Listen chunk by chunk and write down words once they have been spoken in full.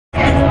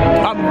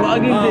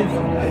vlogging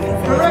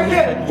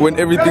this. When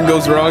everything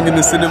goes wrong in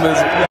the cinemas.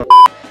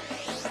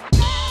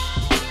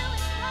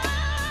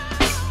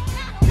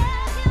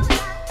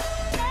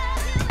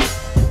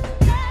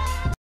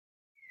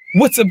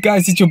 What's up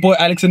guys, it's your boy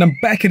Alex and I'm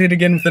back at it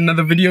again with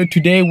another video.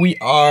 Today we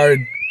are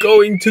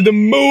going to the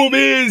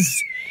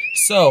movies.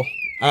 So,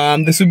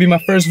 this will be my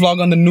first vlog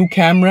on the new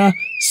camera,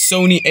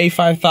 Sony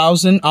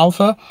A5000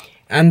 Alpha.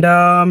 And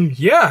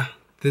yeah,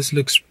 this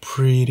looks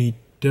pretty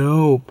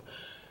dope.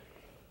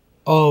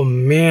 Oh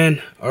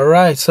man,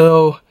 alright,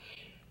 so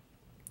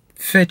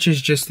Fitch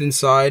is just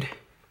inside.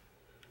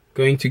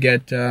 Going to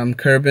get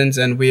Kerbins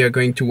and we are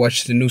going to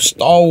watch the new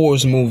Star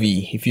Wars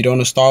movie. If you don't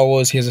know Star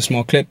Wars, here's a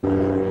small clip.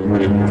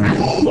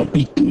 You are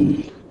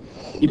beaten.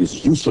 It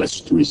is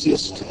useless to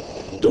resist.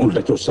 Don't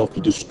let yourself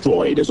be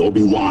destroyed as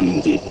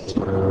Obi-Wan did.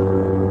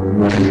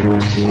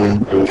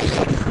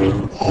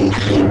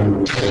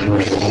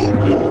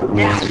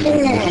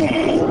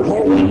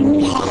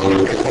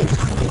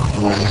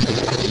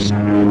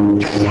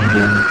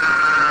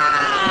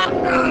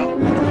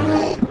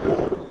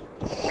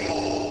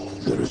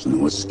 There is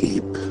no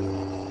escape.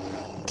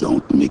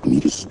 Don't make me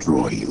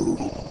destroy you.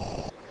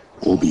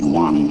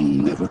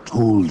 Obi-Wan never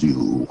told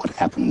you what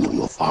happened to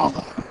your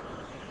father.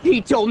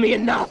 He told me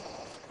enough.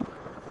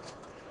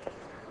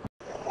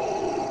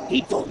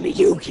 He told me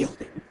you killed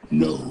him.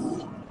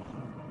 No.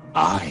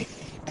 I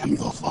am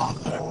your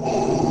father.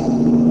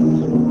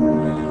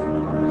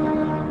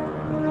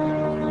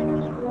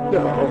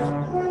 No.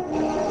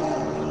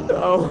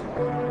 No.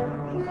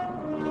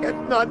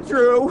 It's not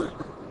true.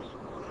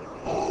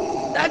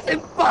 That's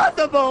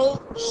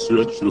impossible.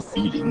 Search your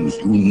feelings.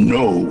 You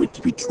know it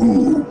to be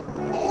true.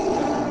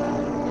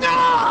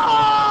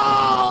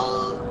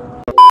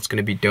 It's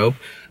gonna be dope.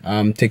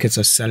 Tickets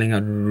are selling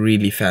out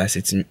really fast.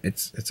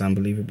 It's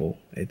unbelievable.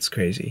 It's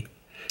crazy.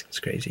 It's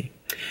crazy.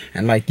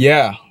 And like,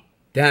 yeah,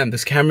 damn,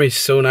 this camera is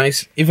so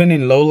nice. Even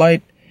in low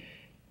light,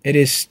 it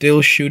is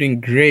still shooting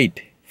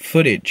great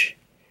footage.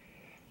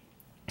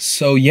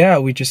 So yeah,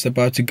 we're just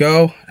about to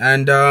go,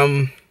 and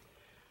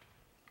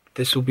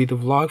this will be the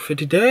vlog for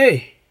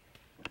today.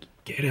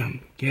 Get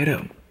him, get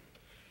him.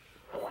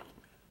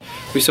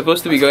 We're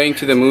supposed to be going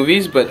to the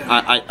movies, but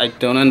I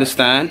don't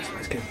understand.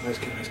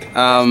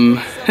 I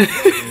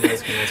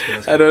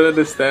don't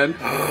understand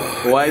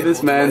why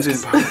this man's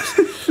is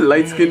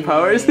light skin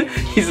powers.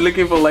 He's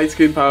looking for light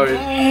skin powers.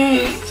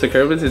 So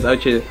Kerbins is out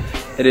here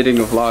editing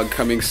a vlog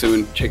coming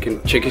soon. Check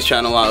his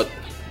channel out.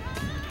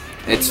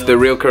 It's the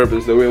real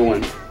Kerbins, the real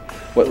one.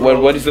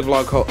 What is the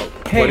vlog called?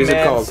 Hey, what is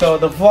it called? So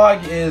the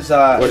vlog is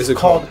what is it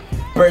called?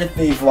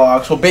 Birthday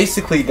vlog. So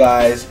basically,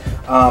 guys,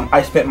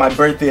 I spent my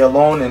birthday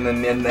alone, and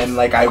then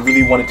like I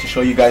really wanted to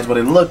show you guys what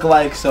it looked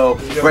like. So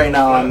right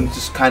now I'm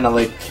just kind of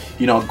like,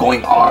 you know,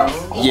 going hard.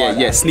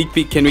 Yeah. Sneak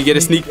peek. Can we get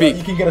a sneak peek?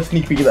 You can get a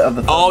sneak peek of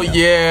the. Oh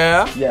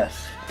yeah.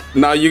 Yes.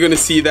 Now you're gonna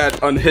see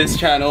that on his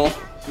channel.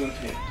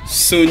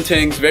 Soon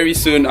things, very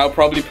soon. I'll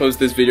probably post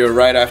this video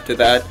right after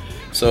that,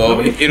 so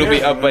it'll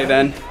be up by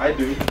then. I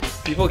do.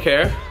 People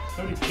care.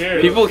 Nobody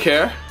cares. People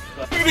care.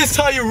 Let me just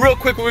tell you real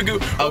quick what we're gonna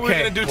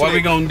do today. What we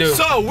gonna do?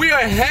 So we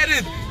are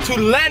headed to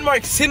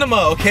Landmark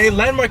Cinema, okay?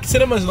 Landmark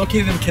Cinema is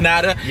located in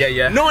Canada.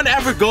 Yeah. No one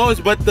ever goes,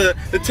 but the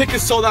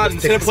tickets sold out in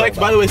Cineplex.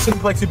 By the way,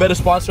 Cineplex, you better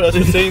sponsor us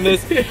for saying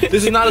this.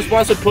 This is not a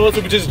sponsored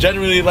post, we just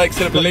generally like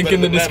Cineplex. Link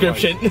in the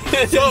description.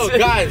 So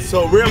guys,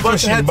 we're about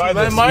to head to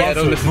Landmark. Yeah,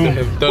 don't listen to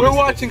him. We're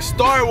watching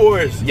Star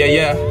Wars.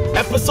 Yeah.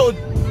 Episode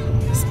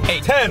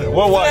 10.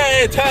 What?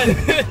 Hey, 10.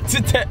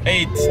 To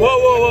 8.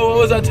 Whoa, what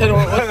was that 10?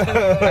 What's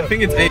 10? I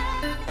think it's 8.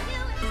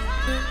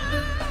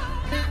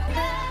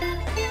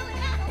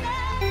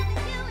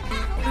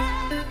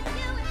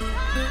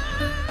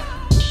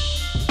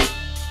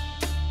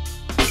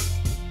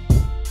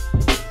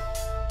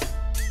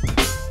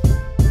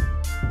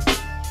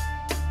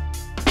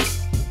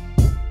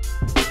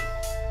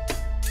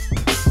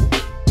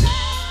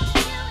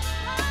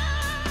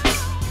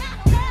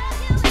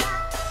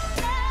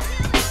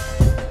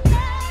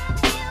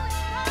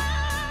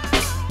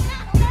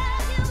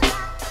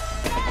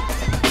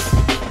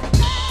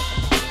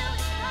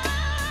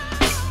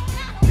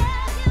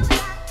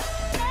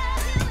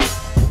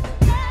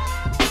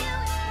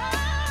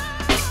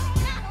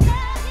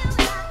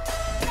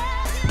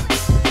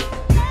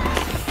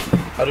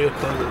 How do you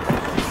close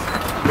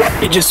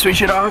it? You just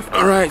switch it off.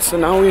 Alright, so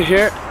now we're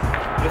here.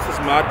 This is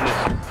madness.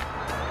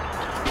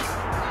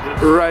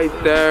 Right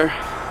there.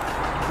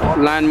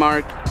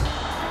 Landmark.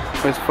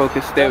 Where's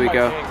focus? There we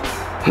go.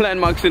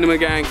 Landmark Cinema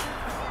gang.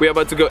 We're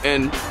about to go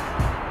in.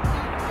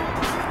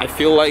 I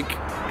feel like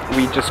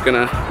we just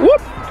gonna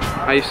whoop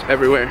ice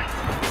everywhere.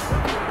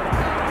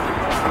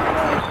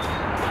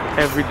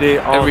 Every day,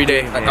 all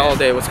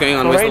day. What's going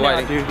on? So Where's right the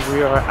lighting? now, dude,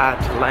 we are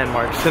at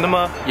Landmark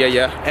Cinema.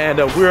 Yeah. And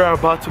we're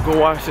about to go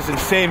watch this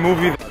insane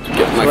movie.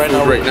 Get my food right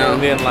we're now.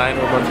 currently in line.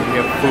 We're about to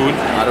get food.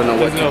 I don't know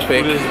what to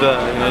pick. Food is the,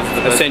 it's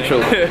the best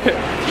Essential. thing.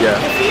 Yeah.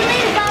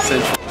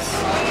 Essentials.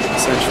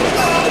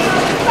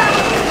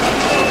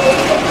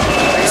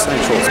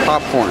 Essentials.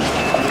 Popcorn.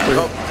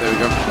 Oh, there we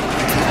go.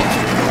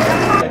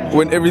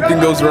 when everything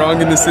goes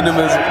wrong in the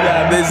cinemas.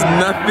 There's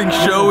nothing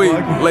showing.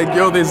 Like,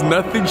 yo, there's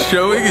nothing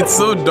showing. It's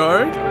so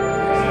dark.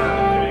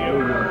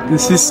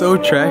 This is so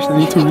trash. I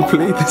need to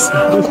replay this.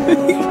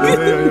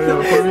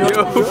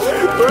 Yo,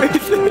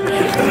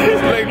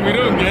 like, we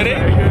don't get it.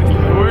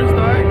 Where's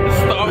that?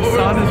 Star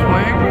Wars is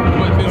playing,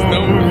 but there's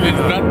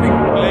nothing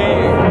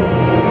playing.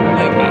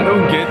 Like, I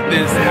don't get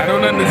this. I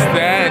don't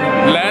understand.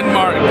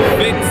 Landmark,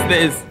 fix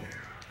this.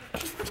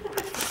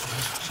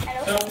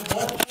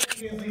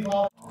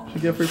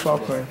 Should get free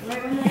popcorn.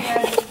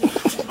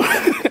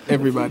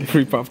 Everybody,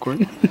 free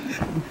popcorn.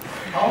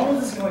 How long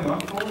is this going on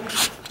for?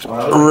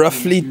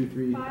 Roughly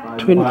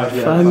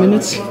 25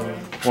 minutes.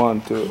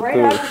 1, 2,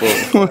 3,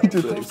 4, 5,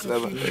 6,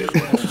 7, 8.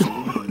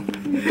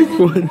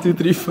 1, 2,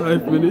 3,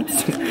 5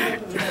 minutes.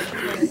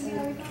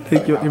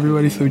 Think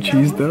everybody's so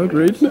cheesed out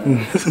right now.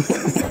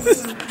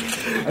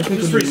 I think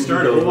just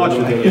restart it. We'll watch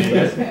it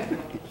again.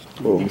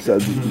 Oh, I'm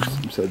sad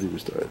you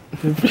restarted.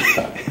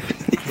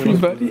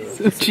 Everybody's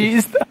so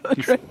cheesed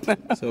out right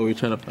now. So we're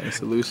trying to find a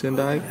solution,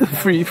 dog.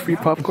 Free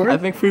popcorn. I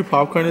think free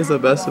popcorn is the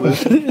best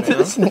solution.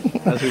 As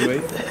we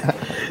wait.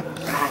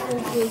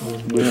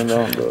 Bring it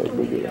on, dog.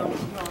 Bring it on.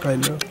 I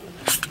know.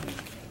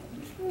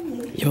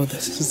 Yo,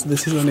 this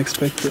is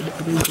unexpected.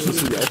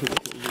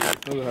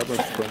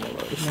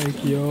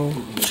 Like, yo,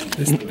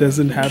 this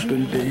doesn't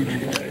happen daily,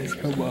 guys.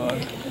 Come on.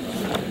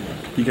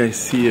 You guys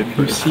see it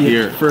first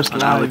here. First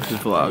on Alex's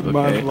vlog, okay?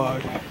 My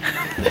vlog.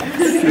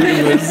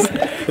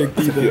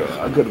 Yo,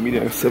 I got a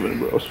meeting at 7,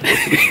 bro.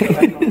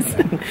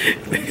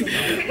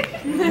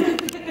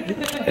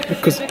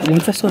 Because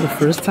once I saw the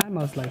first time,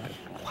 I was like,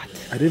 what?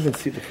 I didn't even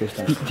see it the first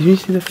time. Did you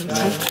see the first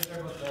time?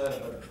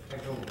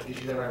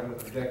 Issues that we're having with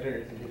the projector.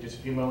 It can take just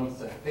a few moments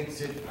to fix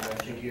it.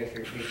 Thank you guys for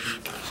your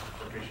patience.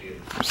 Appreciate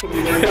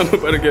it. I'm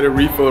about to get a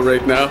refill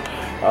right now.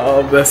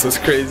 Oh, this was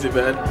crazy,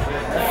 man.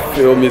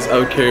 Film is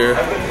out here.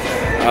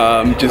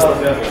 Just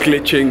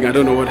glitching. I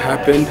don't know what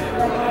happened.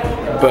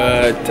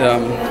 But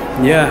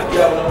yeah,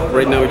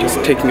 right now we're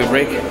just taking a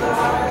break.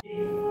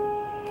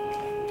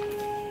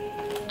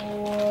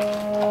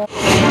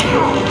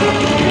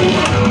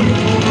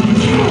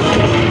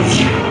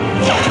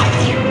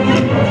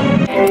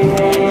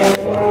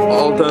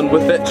 All done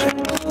with it.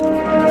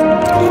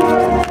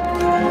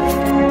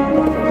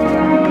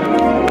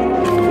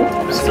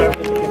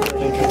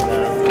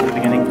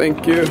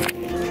 Thank you.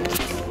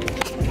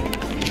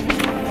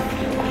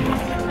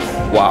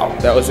 Wow,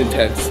 that was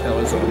intense. That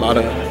was a lot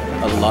of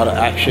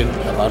action,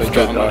 a lot of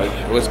drama.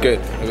 It was good.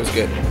 It was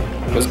good.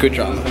 It was good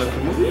drama.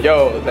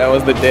 Yo, that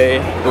was the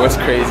day. It was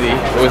crazy.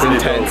 It was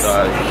intense.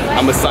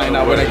 I'm gonna sign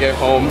out when I get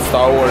home.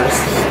 Star Wars.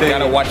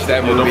 Gotta watch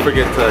that movie. Don't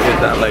forget to hit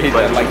that like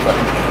button.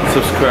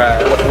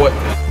 Subscribe. What?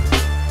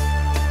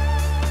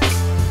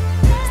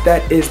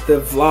 That is the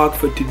vlog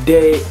for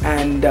today,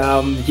 and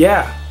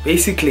yeah,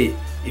 basically,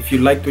 if you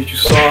liked what you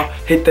saw,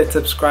 hit that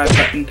subscribe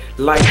button,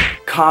 like,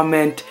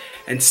 comment,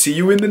 and see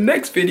you in the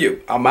next video.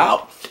 I'm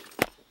out.